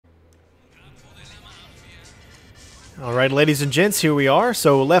Alright, ladies and gents, here we are.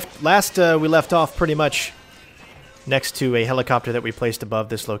 So we left off pretty much next to a helicopter that we placed above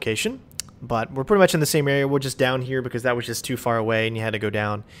this location. But we're pretty much in the same area. We're just down here because that was just too far away and you had to go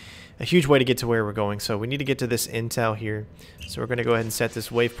down a huge way to get to where we're going. So we need to get to this intel here. So we're going to go ahead and set this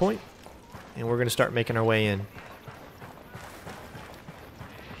waypoint. And we're going to start making our way in.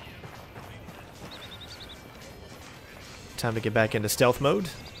 Time to get back into stealth mode.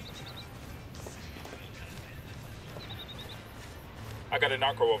 I got a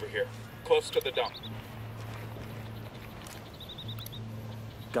narco over here, close to the dump.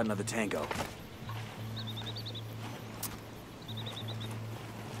 Got another tango.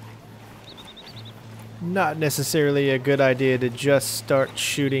 Not necessarily a good idea to just start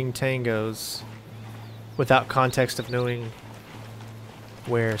shooting tangos without context of knowing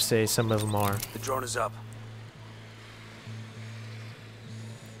where, say, some of them are. The drone is up.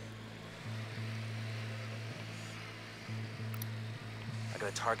 I got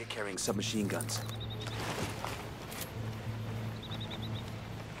a target carrying submachine guns.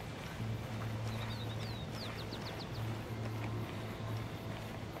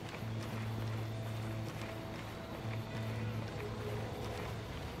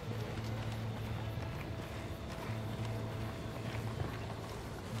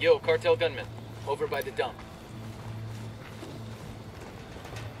 Yo, cartel gunman, over by the dump.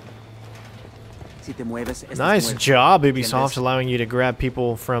 Nice job, Ubisoft, allowing you to grab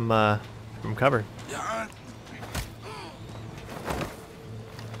people from cover.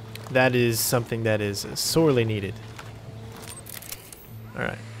 That is something that is sorely needed. All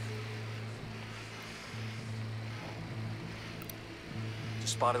right.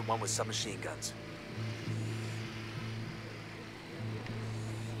 Just spotted one with submachine guns.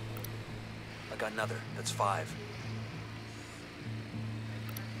 I got another. That's 5.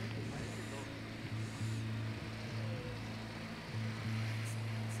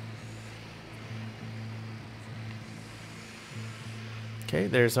 Okay,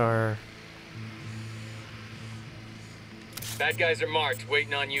 there's our... Bad guys are marked,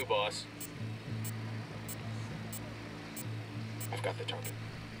 waiting on you, boss. I've got the target.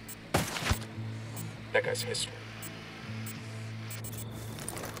 That guy's history.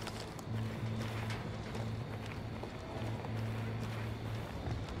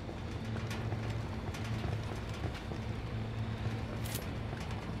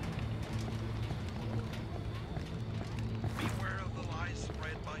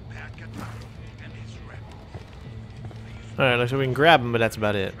 Alright, looks like we can grab him, but that's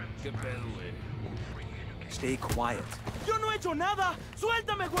about it. Stay quiet.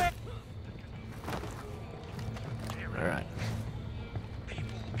 Alright.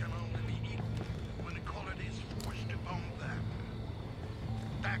 People can only be equal when equality is forced upon them.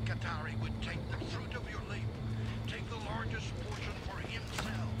 Bakatari would take the fruit of your labor, take the largest portion for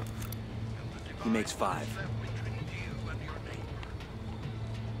himself. He makes 5. Between you and your neighbor.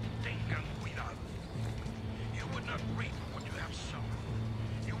 Tengan cuidado. You would not reap what you have sown.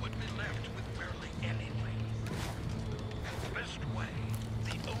 You would be left with barely anything. The best way,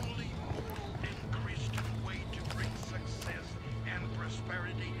 the only moral and Christian way to bring success and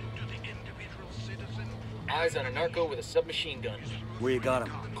prosperity to the individual citizen. Eyes on a narco with a submachine gun. Where you got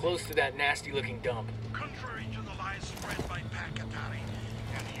him? Close to that nasty-looking dump. Contrary to the lies spread by Pakatari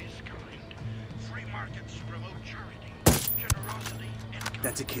and his kind, free markets promote charity, generosity, and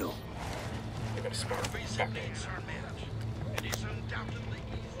That's a kill. They're gonna spot basic back needs are met. It is undoubtedly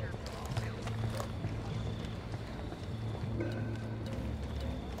easier to fulfill.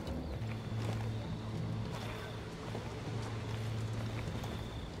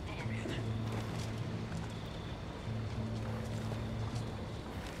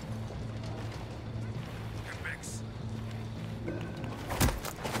 Convex.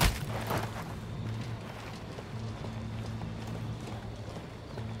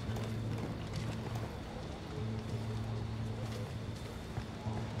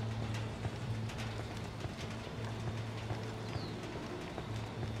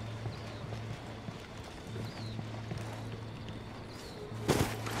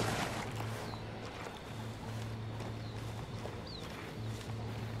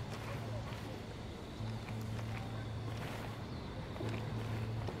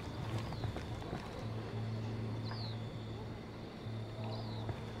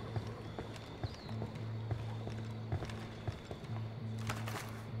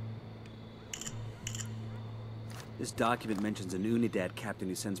 This document mentions an Unidad captain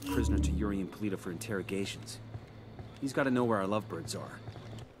who sends prisoners to Yuri and Polito for interrogations. He's got to know where our lovebirds are.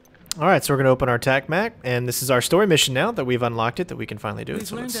 Alright, so we're going to open our TAC map, and this is our story mission now that we've unlocked it, that we can finally do it.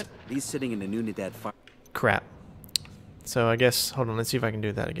 So let's... He's sitting in an Unidad fire. Crap. So I guess, hold on, let's see if I can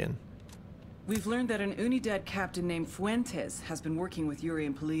do that again. We've learned that an Unidad captain named Fuentes has been working with Yuri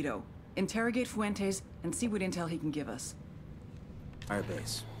and Polito. Interrogate Fuentes and see what intel he can give us.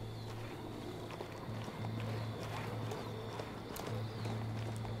 Firebase.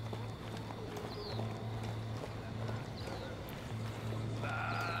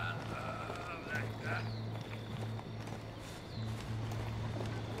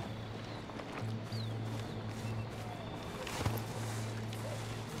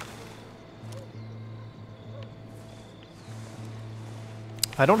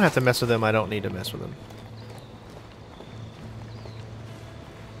 I don't have to mess with them. I don't need to mess with them.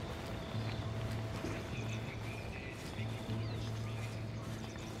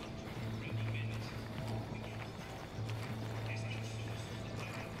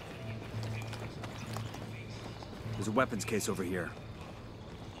 There's a weapons case over here.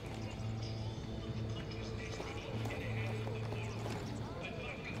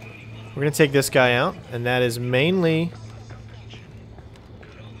 We're going to take this guy out, and that is mainly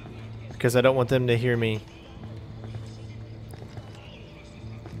because I don't want them to hear me.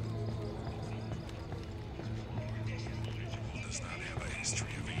 Does not have a history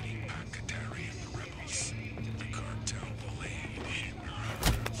of aiding Pancatari and the rebels. The cartel will aid him.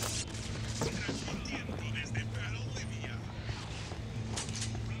 Transmitiendo desde Bolivia.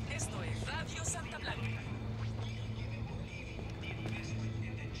 Esto es Radio Santa Blanca.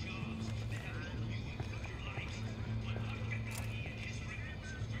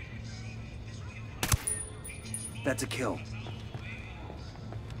 That's a kill.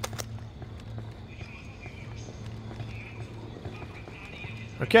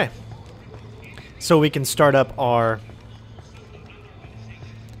 Okay. So we can start up our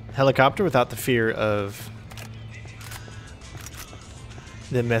helicopter without the fear of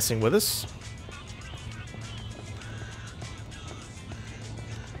them messing with us.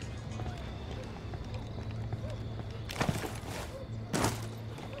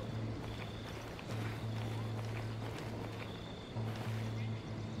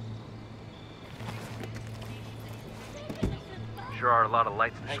 Sure are a lot of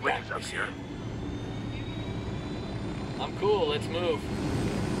lights I and got switches up this. here. I'm cool, let's move.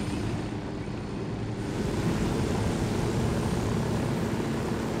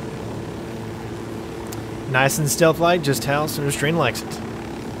 Nice and stealth-like, just how CenterStrain likes it.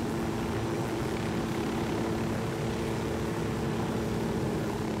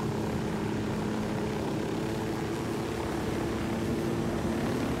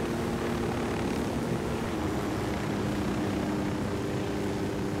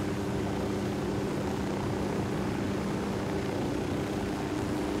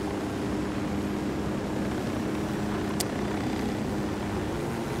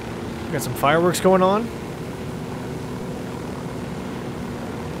 Got some fireworks going on.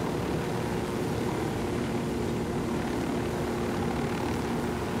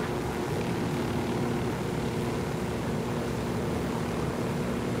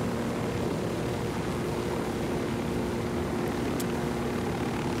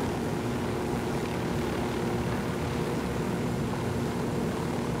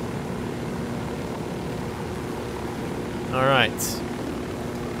 All right.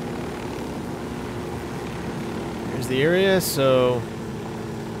 Here's the area, so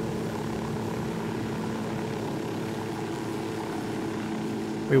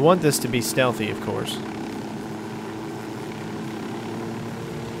we want this to be stealthy, of course.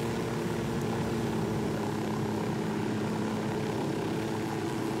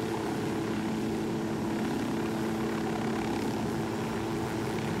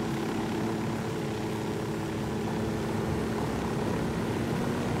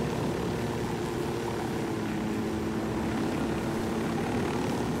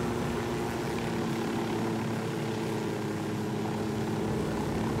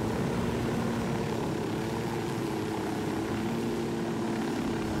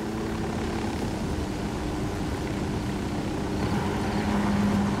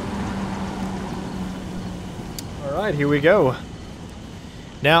 Alright, here we go.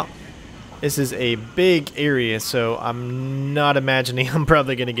 Now, this is a big area, so I'm not imagining I'm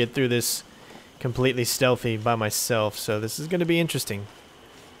probably going to get through this completely stealthy by myself, so this is going to be interesting.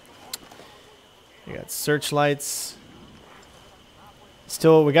 We got searchlights.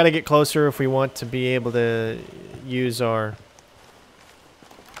 Still, we got to get closer if we want to be able to use our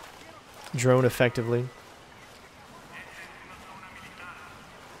drone effectively.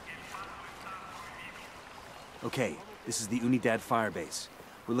 Okay, this is the Unidad firebase.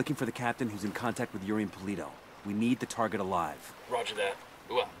 We're looking for the captain who's in contact with Yuri and Polito. We need the target alive. Roger that.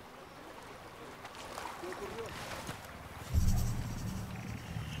 Ooh,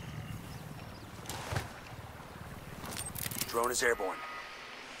 Drone is airborne.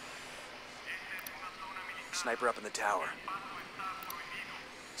 Sniper up in the tower.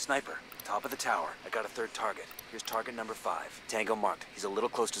 Sniper, top of the tower. I got a third target. Here's target number 5. Tango marked. He's a little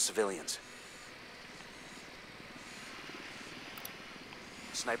close to civilians.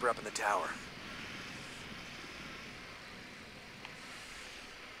 Sniper up in the tower.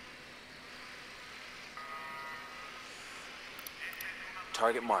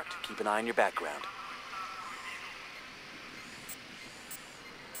 Target marked. Keep an eye on your background.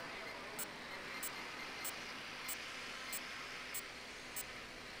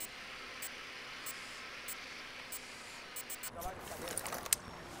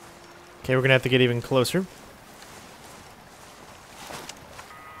 Okay, we're gonna have to get even closer.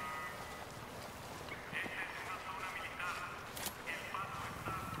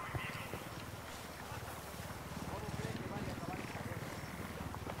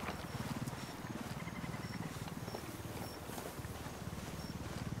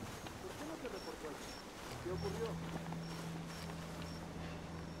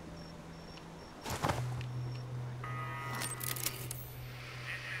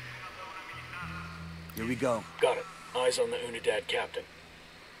 Here we go. Got it. Eyes on the Unidad captain.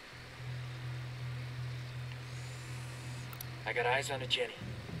 I got eyes on a Jenny.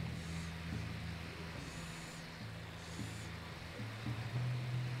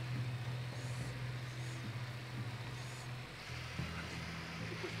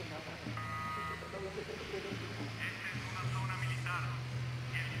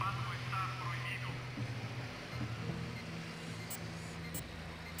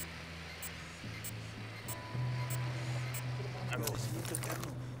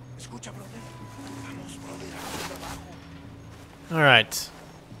 All right.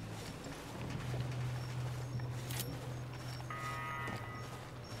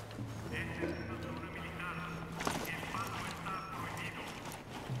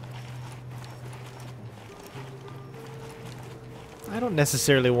 I don't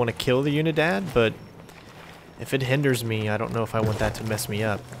necessarily want to kill the Unidad, but if it hinders me, I don't know if I want that to mess me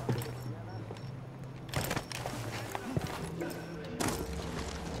up.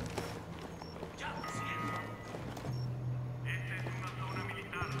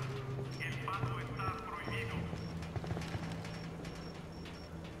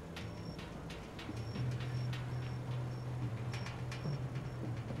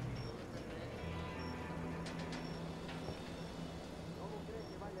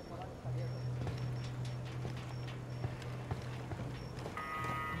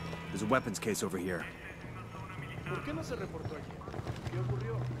 There's a weapons case over here.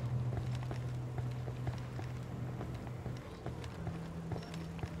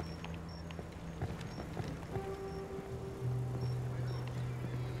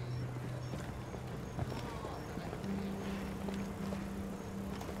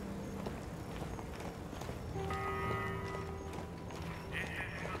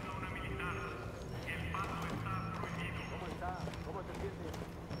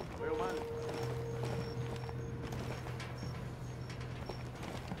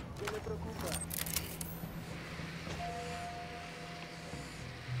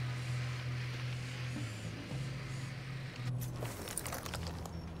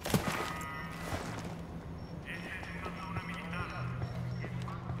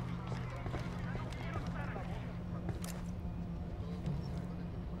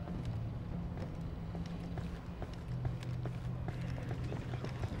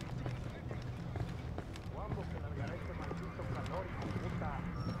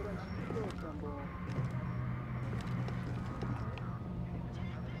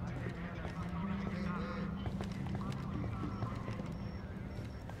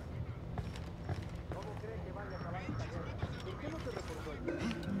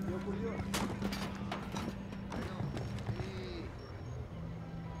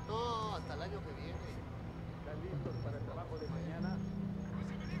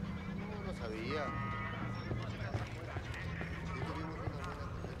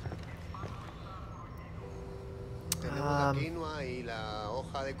 Quinoa y la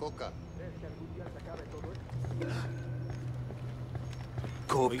hoja de coca.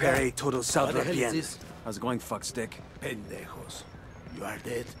 Coopere todo saldrá bien. How's it going, fuckstick? Pendejos. You are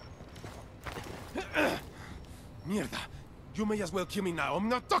dead. Mierda. You may as well kill me now. I'm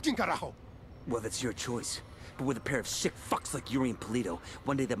not talking, carajo. Well, that's your choice. But with a pair of sick fucks like Yuri and Polito,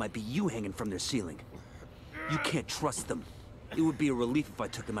 one day that might be you hanging from their ceiling. You can't trust them. It would be a relief if I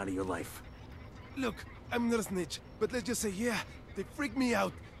took them out of your life. Look, I'm not a snitch, but let's just say, yeah, they freak me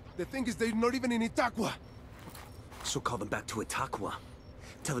out. The thing is, they're not even in Itaqua. So call them back to Itaqua.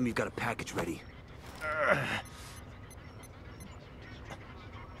 Tell them you've got a package ready.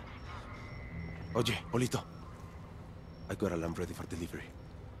 Oye, Polito. I got a lamb ready for delivery.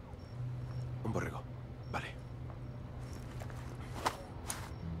 Un borrego. Vale.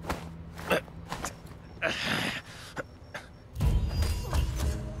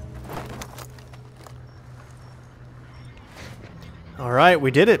 All right,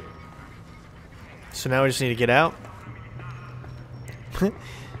 we did it. So now we just need to get out.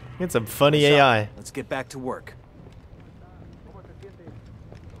 Get some funny So, AI. let's get back to work.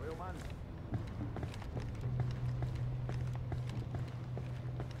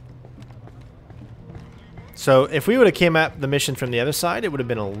 So if we would have came at the mission from the other side, it would have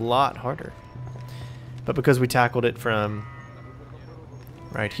been a lot harder. But because we tackled it from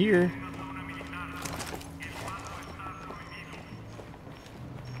right here,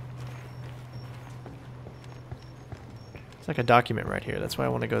 it's like a document right here. That's why I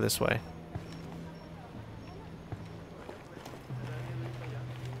want to go this way.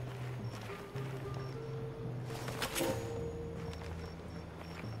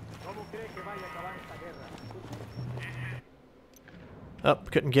 Oh,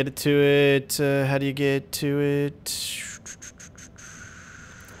 couldn't get it to it. How do you get to it?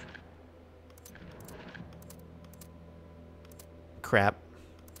 Crap.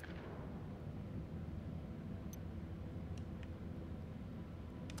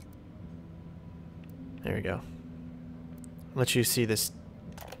 There we go. Let you see this.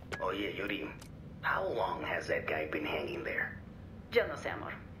 Oh yeah, Yuri. How long has that guy been hanging there? Yo no sé,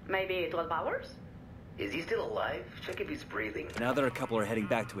 amor. Maybe 12 hours? Is he still alive? Check if he's breathing. Now that our couple are heading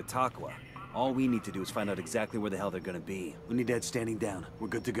back to Itaqua, all we need to do is find out exactly where the hell they're gonna be. We need Ed standing down. We're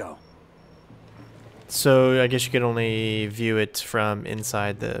good to go. So I guess you could only view it from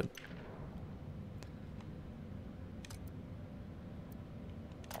inside the...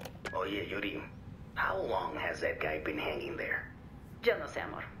 Oh yeah, Yuri. How long has that guy been hanging there? Yo no sé,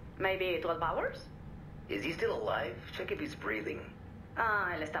 amor. Maybe 12 hours? Is he still alive? Check if he's breathing.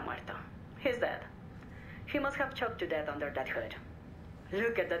 Ah, él está muerto. He's dead. He must have choked to death under that hood.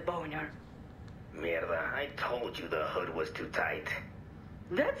 Look at that boner. Mierda, I told you the hood was too tight.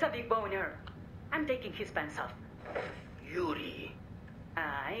 That's a big boner. I'm taking his pants off. Yuri.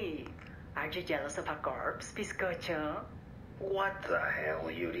 Ay, are you jealous of a corpse, bizcocho? What the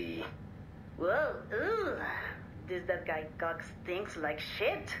hell, Yuri? Whoa, ugh. This that guy cock stinks like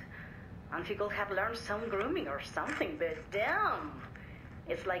shit. And he could have learned some grooming or something, but damn.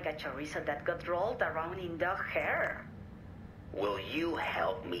 It's like a chorizo that got rolled around in dog hair. Will you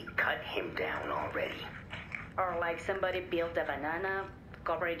help me cut him down already? Or like somebody peeled a banana,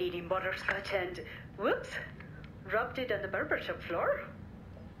 covered it in butterscotch and, whoops, dropped it on the barbershop floor.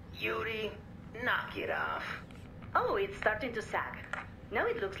 Yuri, knock it off. Oh, it's starting to sag. Now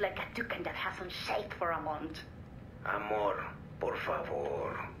it looks like a toucan that hasn't shaved for a month. Amor, por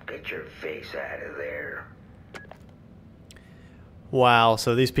favor, get your face out of there. Wow,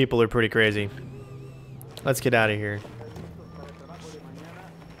 so these people are pretty crazy. Let's get out of here.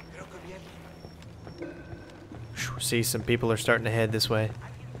 See, some people are starting to head this way.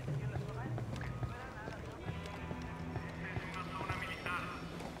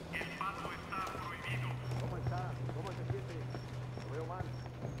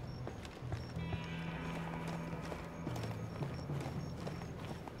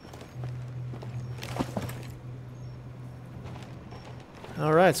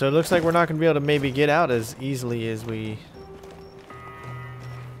 Alright, so it looks like we're not going to be able to maybe get out as easily as we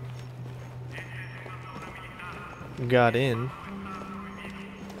got in.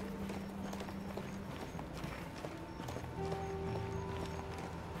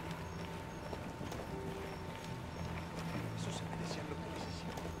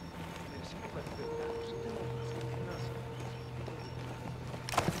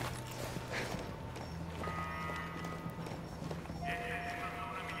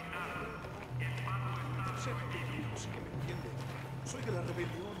 Soy de la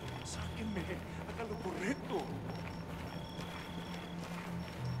rebelión. Sáquenme. Hagan lo correcto.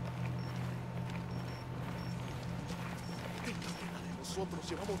 Tengan pena de nosotros.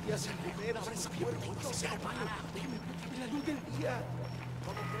 Llevamos días sin comer. Abre esa puerta y no sea malo. Déjenme ver la luz del día.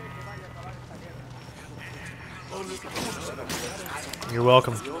 ¿Cómo cree que vaya a acabar esta guerra? You're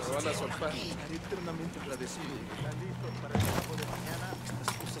welcome. Estaré eternamente agradecido. ¿Están listos para el trabajo de mañana?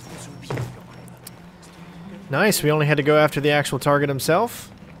 Estas cosas no se olvidan, camarada. Nice, we only had to go after the actual target himself.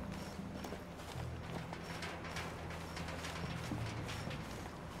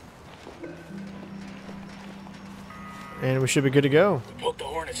 And we should be good to go. Poke the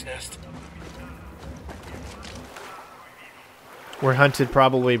hornet's nest. We're hunted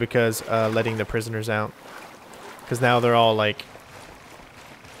probably because letting the prisoners out. Because now they're all like...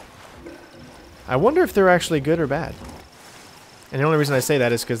 I wonder if they're actually good or bad. And the only reason I say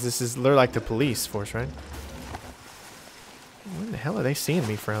that is because they're like the police force, right? Where the hell are they seeing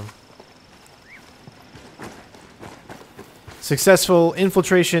me from? Successful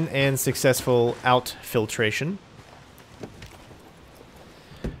infiltration and successful outfiltration.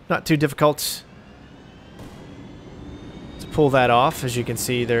 Not too difficult to pull that off. As you can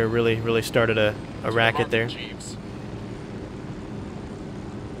see, they're really started a racket there.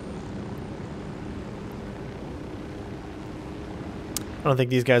 I don't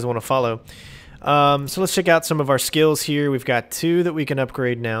think these guys want to follow. So let's check out some of our skills here. We've got 2 that we can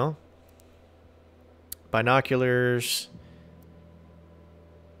upgrade now. Binoculars.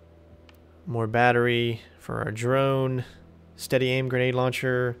 More battery for our drone. Steady aim grenade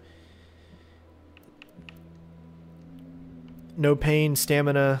launcher. No pain,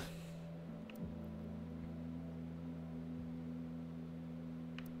 stamina.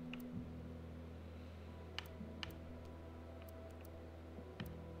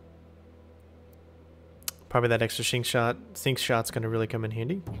 Probably that extra sync shot's going to really come in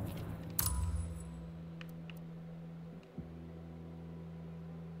handy.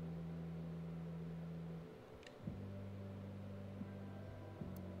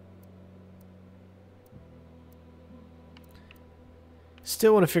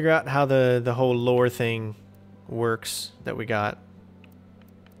 Still want to figure out how the whole lore thing works that we got.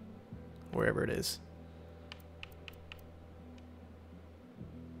 Wherever it is.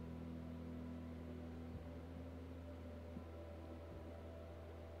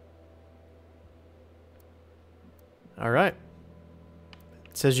 Alright.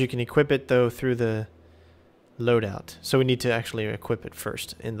 It says you can equip it, though, through the loadout. So we need to actually equip it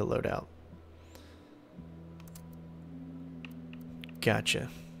first in the loadout. Gotcha.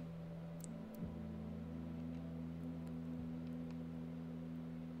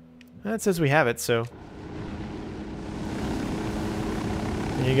 That says we have it, so...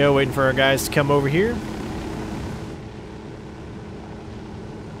 There you go, waiting for our guys to come over here.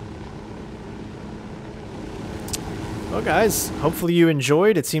 Well, guys, hopefully you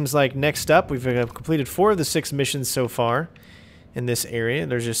enjoyed. It seems like next up, we've completed 4 of the 6 missions so far in this area.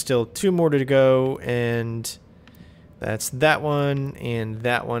 There's just still 2 more to go, and that's that one and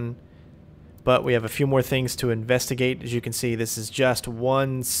that one. But we have a few more things to investigate. As you can see, this is just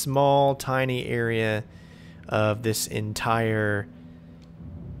one small, tiny area of this entire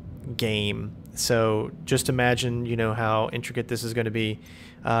game. So just imagine, you know, how intricate this is going to be.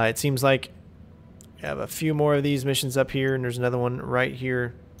 It seems like we have a few more of these missions up here, and there's another one right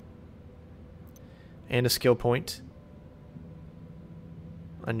here. And a skill point.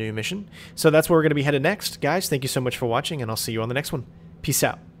 A new mission. So that's where we're going to be headed next. Guys, thank you so much for watching, and I'll see you on the next one. Peace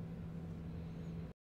out.